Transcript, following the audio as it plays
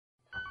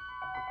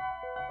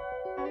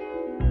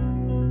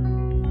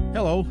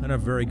Hello, and a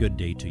very good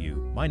day to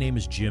you. My name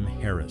is Jim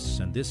Harris,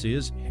 and this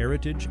is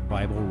Heritage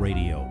Bible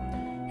Radio.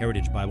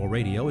 Heritage Bible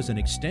Radio is an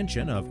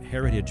extension of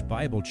Heritage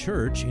Bible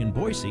Church in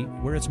Boise,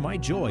 where it's my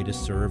joy to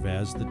serve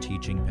as the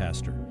teaching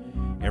pastor.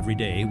 Every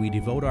day, we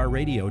devote our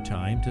radio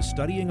time to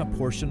studying a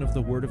portion of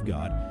the Word of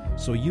God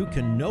so you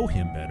can know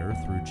Him better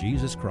through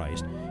Jesus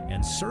Christ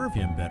and serve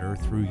Him better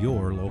through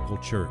your local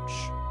church.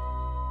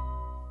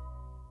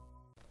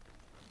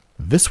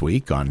 This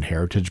week on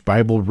Heritage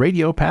Bible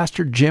Radio,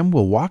 Pastor Jim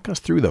will walk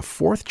us through the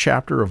 4th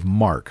chapter of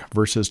Mark,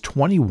 verses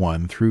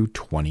 21 through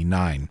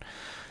 29.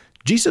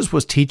 Jesus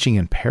was teaching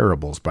in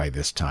parables by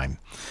this time,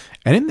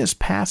 and in this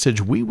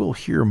passage we will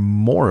hear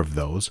more of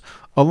those,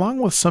 along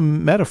with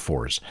some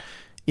metaphors.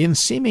 In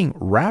seeming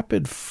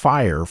rapid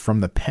fire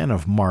from the pen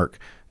of Mark,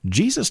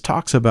 Jesus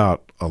talks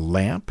about a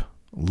lamp,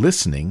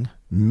 listening,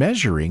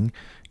 measuring,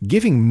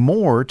 giving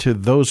more to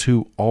those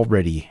who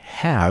already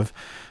have,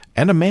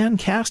 and a man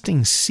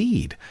casting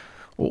seed.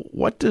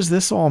 What does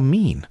this all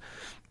mean?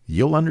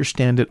 You'll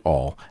understand it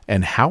all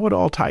and how it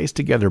all ties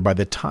together by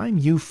the time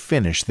you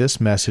finish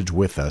this message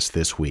with us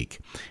this week.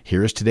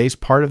 Here is today's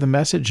part of the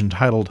message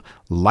entitled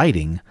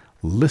Lighting,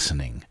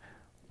 Listening,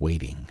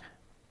 Waiting.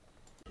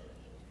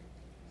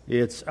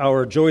 It's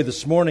our joy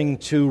this morning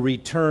to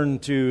return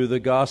to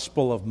the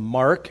Gospel of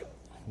Mark,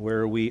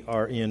 where we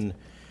are in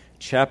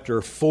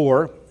chapter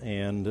 4,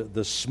 and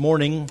this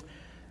morning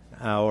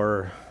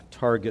our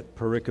target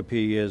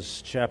pericope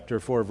is chapter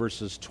 4,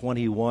 verses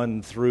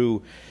 21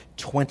 through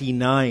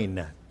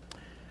 29.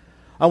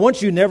 I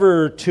want you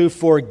never to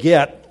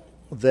forget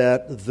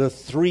that the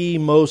three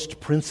most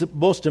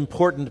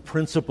important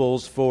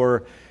principles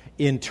for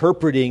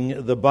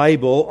interpreting the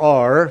Bible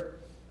are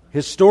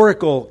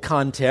historical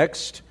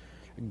context,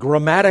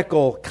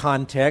 grammatical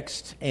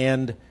context,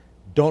 and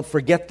don't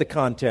forget the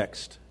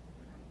context.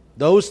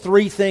 Those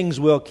three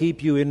things will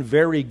keep you in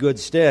very good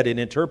stead in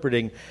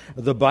interpreting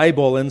the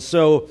Bible. And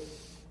so,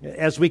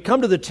 as we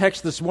come to the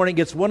text this morning,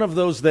 it's one of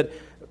those that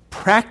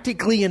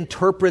practically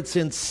interprets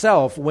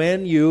itself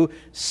when you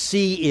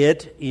see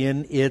it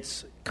in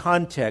its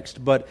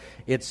context. But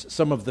it's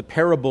some of the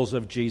parables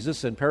of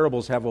Jesus, and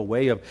parables have a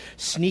way of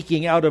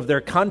sneaking out of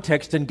their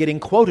context and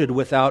getting quoted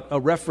without a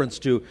reference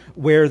to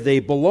where they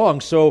belong.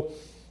 So,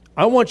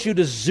 I want you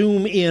to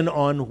zoom in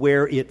on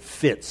where it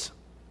fits.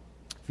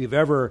 If you've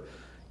ever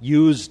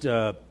used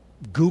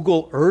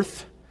Google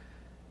Earth,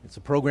 it's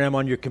a program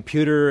on your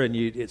computer, and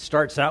it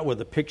starts out with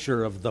a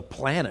picture of the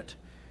planet.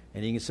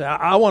 And you can say,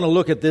 I want to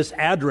look at this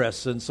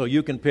address, and so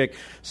you can pick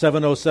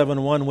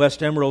 7071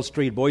 West Emerald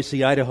Street,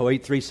 Boise, Idaho,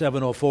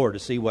 83704 to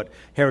see what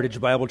Heritage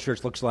Bible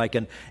Church looks like,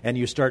 and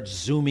you start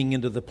zooming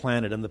into the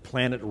planet, and the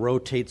planet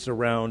rotates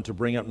around to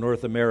bring up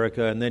North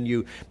America, and then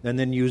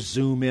you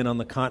zoom in on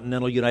the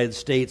continental United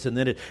States, and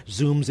then it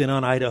zooms in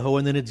on Idaho,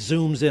 and then it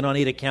zooms in on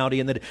Ada County,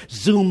 and then it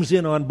zooms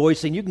in on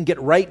Boise, and you can get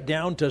right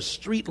down to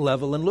street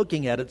level and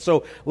looking at it.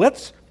 So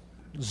let's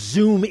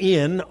zoom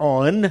in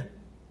on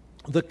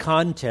the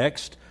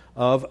context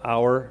of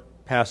our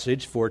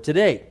passage for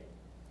today.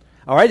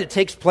 All right, it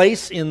takes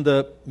place in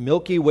the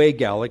Milky Way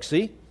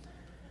galaxy.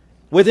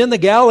 Within the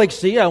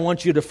galaxy, I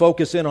want you to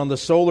focus in on the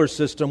solar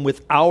system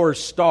with our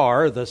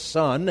star, the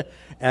sun,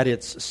 at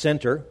its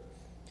center.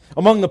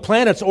 Among the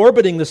planets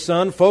orbiting the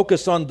sun,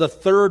 focus on the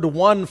third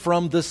one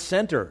from the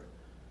center.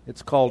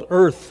 It's called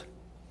Earth.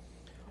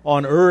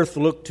 On Earth,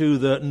 look to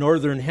the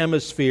northern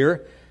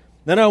hemisphere.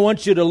 Then I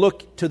want you to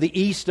look to the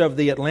east of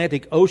the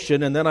Atlantic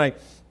Ocean, and then I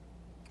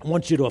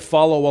want you to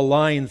follow a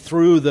line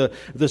through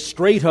the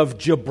Strait of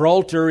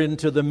Gibraltar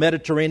into the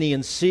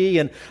Mediterranean Sea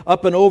and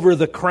up and over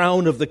the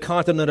crown of the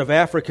continent of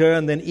Africa,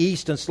 and then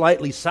east and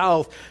slightly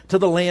south to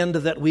the land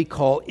that we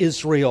call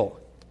Israel.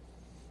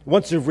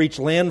 Once you've reached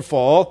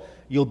landfall,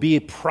 you'll be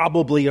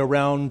probably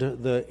around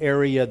the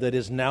area that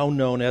is now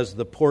known as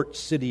the port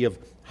city of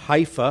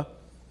Haifa.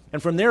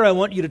 And from there, I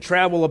want you to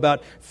travel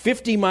about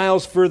 50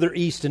 miles further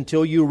east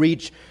until you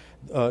reach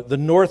the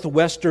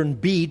northwestern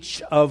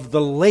beach of the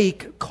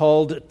lake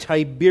called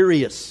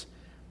Tiberias.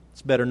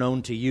 It's better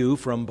known to you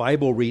from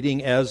Bible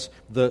reading as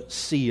the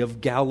Sea of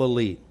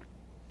Galilee.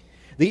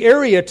 The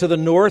area to the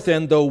north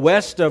and the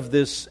west of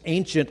this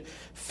ancient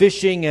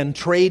fishing and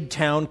trade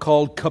town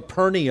called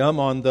Capernaum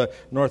on the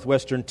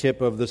northwestern tip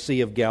of the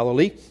Sea of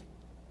Galilee,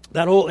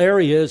 that whole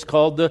area is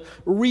called the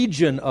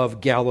region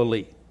of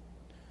Galilee.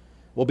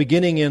 Well,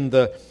 beginning in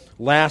the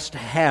last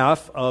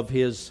half of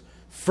his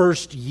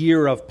first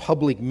year of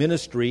public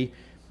ministry,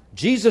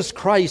 Jesus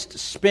Christ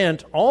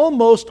spent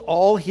almost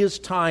all his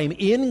time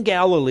in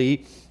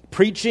Galilee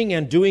preaching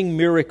and doing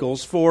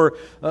miracles for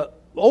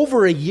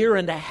over a year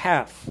and a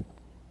half.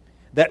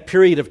 That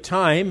period of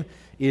time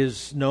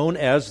is known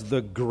as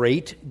the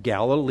Great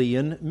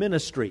Galilean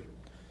Ministry.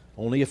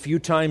 Only a few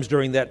times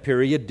during that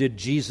period did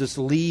Jesus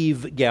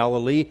leave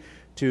Galilee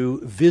to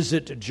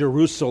visit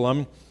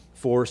Jerusalem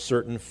for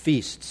certain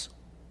feasts.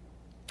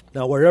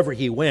 Now, wherever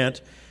he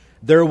went,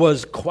 there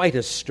was quite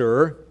a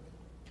stir.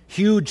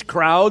 Huge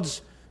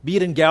crowds, be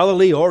it in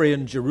Galilee or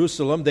in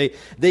Jerusalem,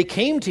 they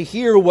came to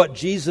hear what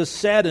Jesus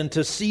said and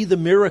to see the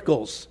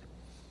miracles.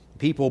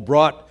 People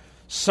brought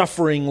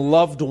suffering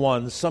loved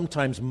ones,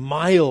 sometimes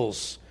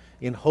miles,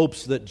 in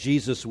hopes that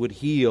Jesus would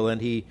heal, and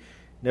he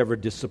never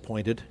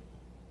disappointed.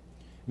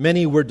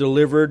 Many were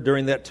delivered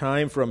during that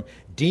time from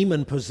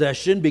demon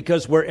possession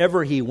because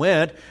wherever he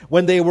went,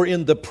 when they were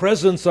in the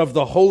presence of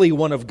the Holy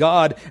One of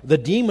God, the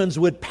demons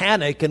would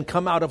panic and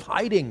come out of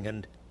hiding,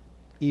 and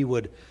he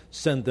would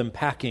send them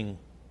packing.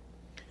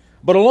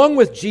 But along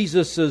with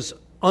Jesus'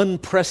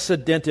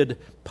 unprecedented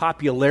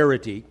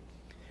popularity,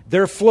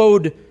 there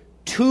flowed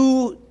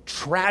two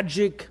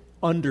tragic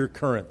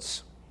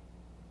undercurrents.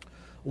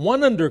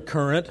 One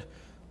undercurrent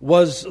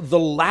was the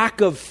lack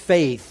of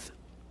faith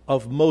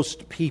of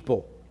most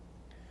people.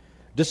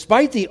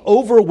 Despite the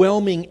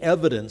overwhelming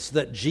evidence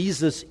that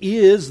Jesus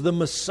is the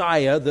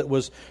Messiah that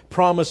was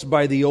promised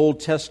by the Old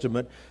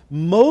Testament,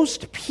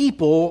 most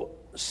people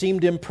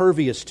seemed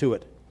impervious to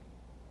it.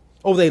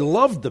 Oh, they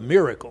loved the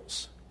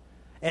miracles,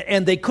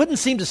 and they couldn't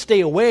seem to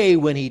stay away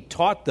when he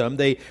taught them.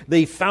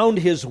 They found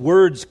his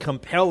words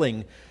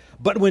compelling.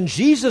 But when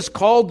Jesus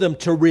called them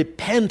to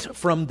repent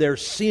from their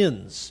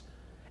sins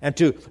and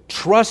to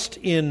trust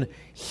in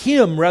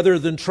him rather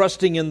than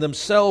trusting in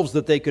themselves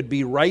that they could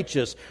be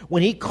righteous,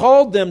 when he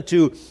called them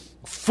to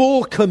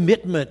full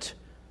commitment,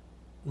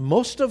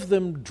 most of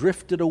them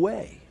drifted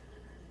away.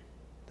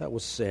 That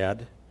was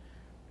sad.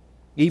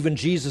 Even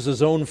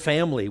Jesus' own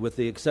family, with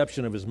the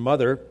exception of his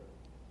mother,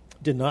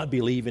 did not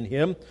believe in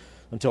him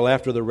until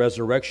after the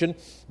resurrection.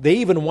 They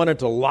even wanted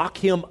to lock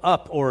him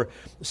up or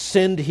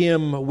send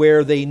him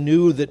where they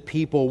knew that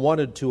people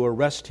wanted to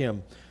arrest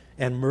him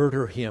and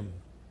murder him.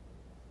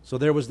 So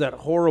there was that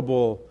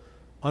horrible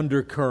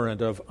undercurrent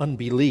of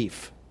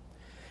unbelief.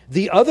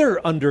 The other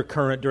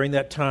undercurrent during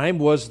that time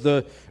was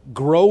the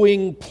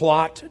growing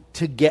plot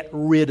to get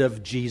rid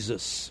of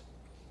Jesus.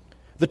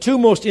 The two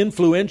most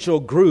influential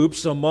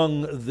groups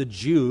among the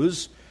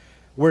Jews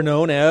were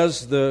known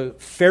as the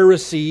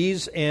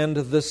Pharisees and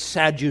the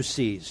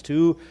Sadducees,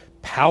 two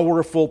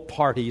powerful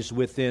parties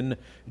within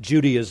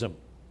Judaism.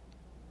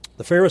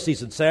 The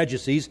Pharisees and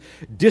Sadducees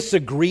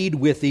disagreed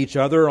with each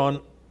other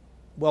on,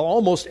 well,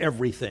 almost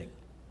everything.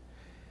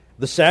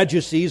 The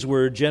Sadducees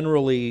were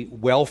generally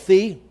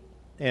wealthy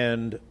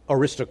and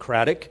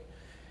aristocratic.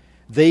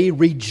 They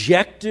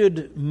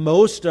rejected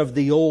most of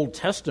the Old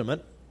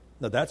Testament.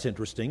 Now that's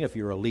interesting if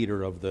you're a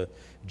leader of the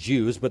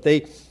Jews, but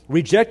they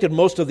rejected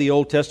most of the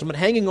Old Testament,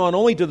 hanging on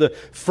only to the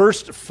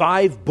first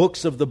 5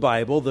 books of the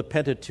Bible, the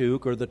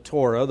Pentateuch or the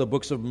Torah, the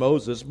books of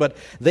Moses, but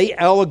they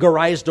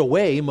allegorized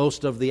away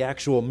most of the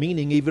actual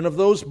meaning even of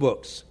those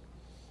books.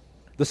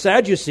 The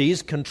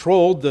Sadducees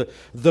controlled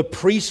the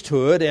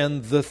priesthood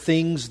and the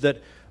things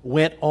that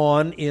went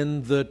on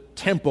in the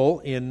temple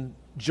in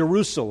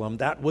Jerusalem.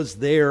 That was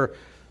their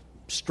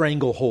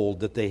stranglehold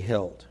that they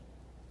held.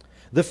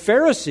 The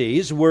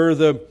Pharisees were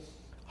the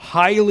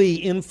highly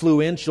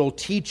influential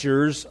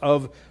teachers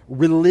of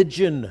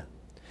religion.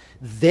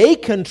 They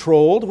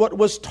controlled what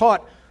was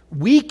taught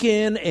week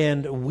in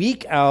and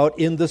week out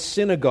in the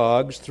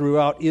synagogues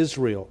throughout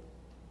Israel.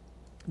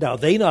 Now,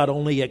 they not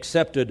only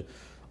accepted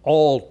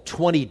all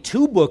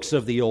 22 books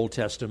of the Old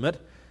Testament.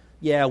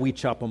 Yeah, we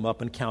chop them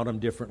up and count them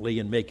differently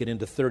and make it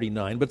into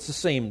 39, but it's the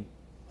same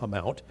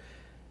amount.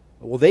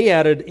 Well, they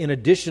added, in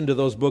addition to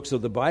those books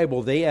of the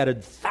Bible, they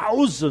added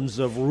thousands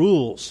of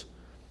rules,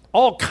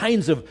 all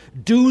kinds of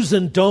do's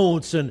and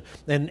don'ts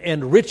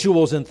and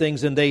rituals and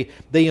things, and they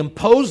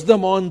imposed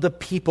them on the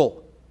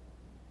people.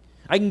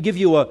 I can give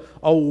you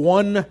a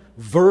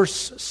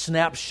one-verse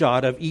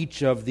snapshot of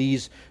each of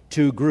these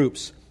two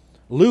groups.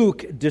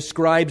 Luke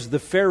describes the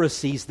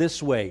Pharisees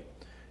this way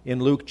in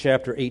Luke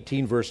chapter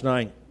 18, verse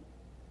 9.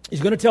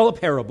 He's going to tell a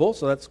parable,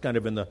 so that's kind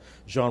of in the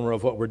genre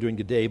of what we're doing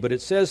today, but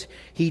it says,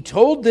 he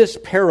told this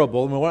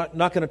parable, and we're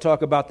not going to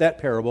talk about that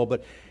parable,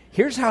 but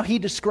here's how he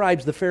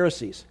describes the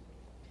Pharisees.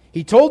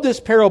 He told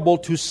this parable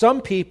to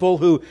some people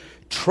who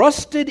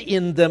trusted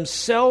in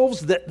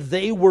themselves that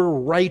they were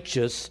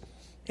righteous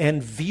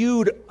and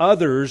viewed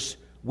others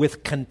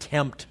with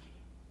contempt.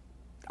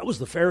 That was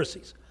the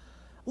Pharisees.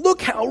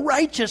 Look how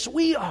righteous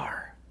we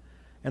are.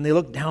 And they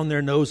look down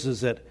their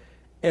noses at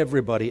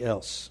everybody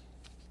else.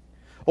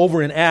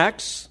 Over in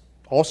Acts,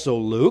 also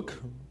Luke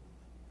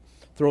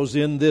throws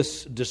in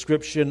this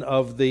description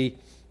of the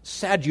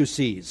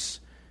Sadducees.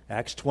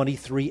 Acts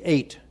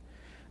 23:8.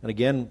 And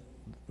again,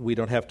 we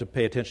don't have to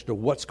pay attention to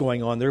what's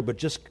going on there, but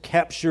just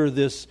capture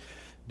this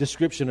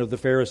description of the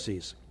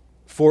Pharisees,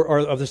 or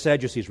of the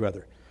Sadducees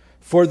rather.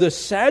 For the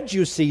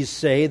Sadducees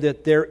say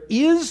that there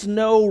is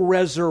no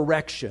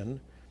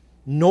resurrection,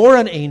 nor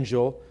an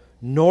angel,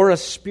 nor a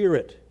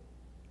spirit.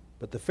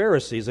 But the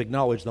Pharisees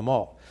acknowledge them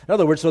all. In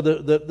other words, so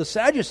the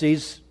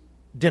Sadducees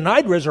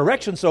denied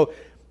resurrection, so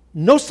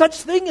no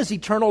such thing as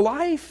eternal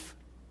life.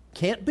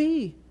 Can't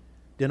be.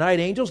 Denied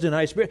angels,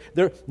 denied spirit.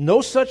 There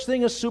no such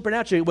thing as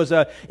supernatural.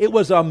 It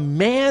was a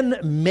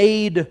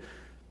man-made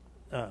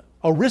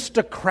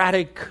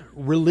aristocratic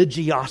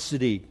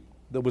religiosity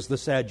that was the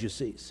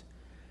Sadducees.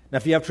 Now,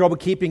 if you have trouble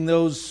keeping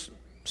those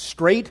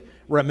straight,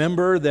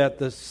 remember that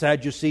the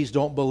Sadducees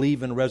don't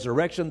believe in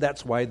resurrection.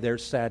 That's why they're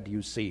sad,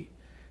 you see.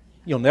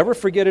 You'll never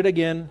forget it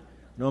again.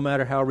 no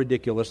matter how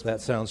ridiculous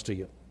that sounds to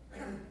you.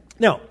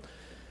 Now,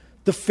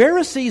 the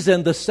Pharisees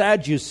and the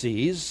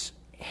Sadducees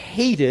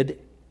hated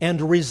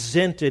and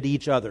resented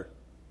each other,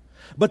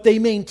 but they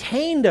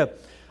maintained a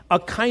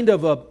kind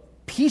of a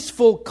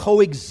peaceful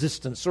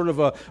coexistence, sort of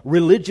a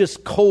religious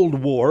Cold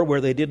War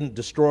where they didn't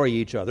destroy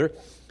each other.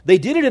 They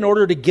did it in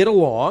order to get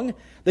along.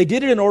 They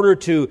did it in order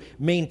to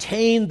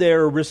maintain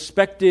their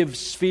respective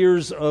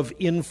spheres of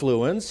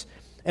influence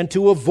and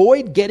to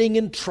avoid getting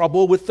in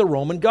trouble with the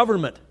Roman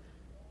government,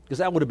 because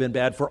that would have been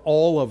bad for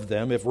all of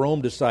them if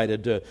Rome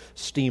decided to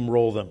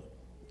steamroll them.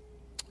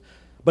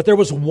 But there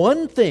was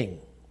one thing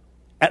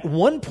at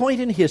one point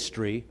in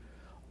history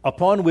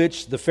upon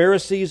which the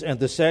Pharisees and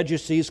the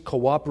Sadducees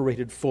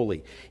cooperated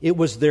fully. It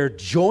was their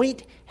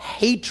joint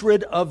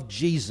hatred of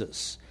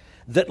Jesus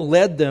that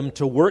led them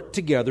to work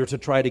together to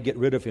try to get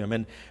rid of him.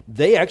 And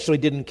they actually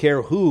didn't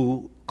care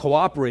who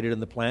cooperated in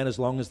the plan as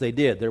long as they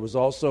did. There was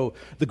also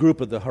the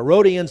group of the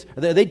Herodians.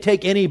 They'd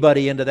take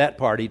anybody into that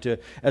party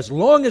as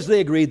long as they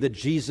agreed that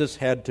Jesus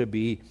had to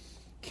be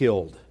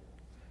killed.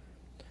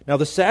 Now,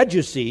 the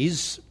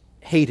Sadducees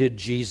hated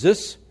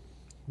Jesus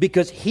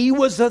because he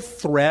was a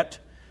threat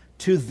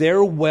to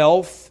their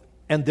wealth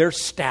and their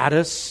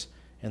status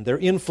and their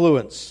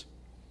influence.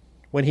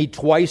 When he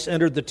twice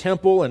entered the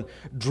temple and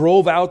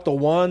drove out the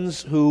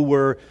ones who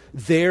were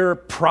there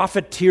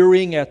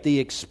profiteering at the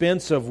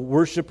expense of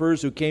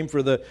worshipers who came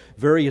for the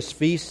various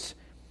feasts,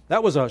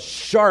 that was a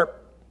sharp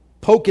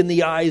poke in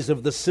the eyes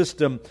of the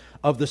system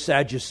of the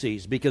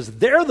Sadducees, because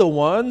they're the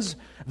ones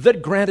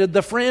that granted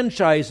the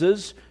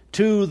franchises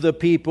to the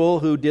people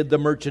who did the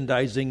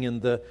merchandising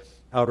in the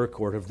outer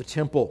court of the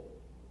temple.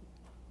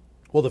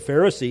 Well, the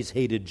Pharisees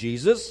hated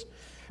Jesus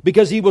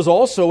because he was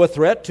also a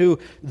threat to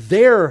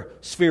their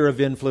sphere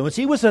of influence.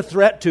 He was a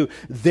threat to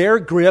their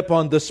grip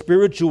on the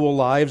spiritual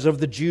lives of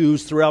the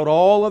Jews throughout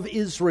all of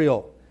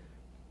Israel.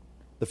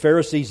 The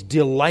Pharisees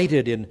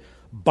delighted in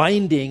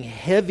binding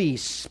heavy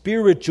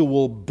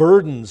spiritual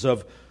burdens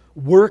of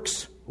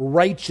works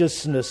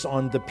righteousness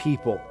on the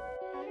people.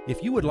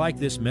 If you would like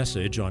this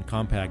message on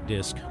compact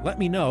disc, let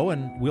me know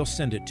and we'll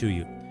send it to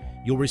you.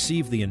 You'll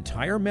receive the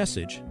entire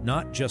message,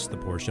 not just the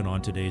portion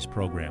on today's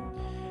program.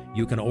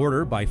 You can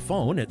order by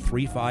phone at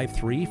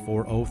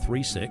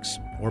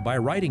 353-4036 or by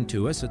writing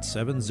to us at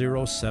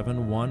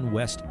 7071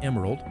 West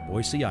Emerald,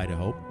 Boise,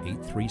 Idaho,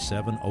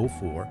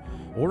 83704,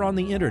 or on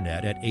the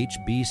internet at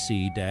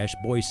hbc-boise.org.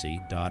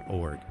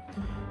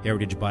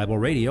 Heritage Bible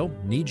Radio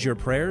needs your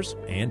prayers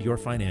and your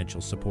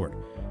financial support.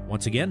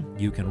 Once again,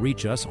 you can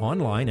reach us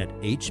online at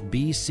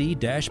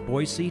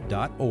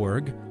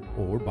hbc-boise.org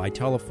or by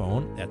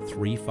telephone at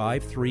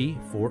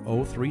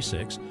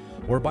 353-4036,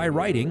 or by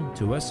writing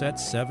to us at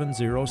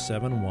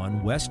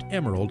 7071 West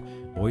Emerald,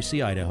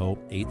 Boise, Idaho,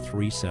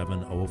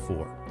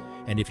 83704.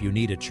 And if you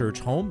need a church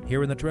home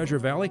here in the Treasure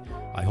Valley,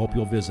 I hope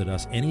you'll visit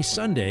us any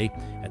Sunday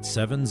at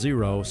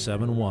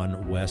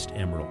 7071 West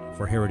Emerald.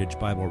 For Heritage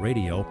Bible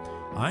Radio,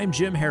 I'm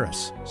Jim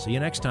Harris. See you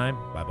next time.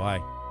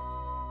 Bye-bye.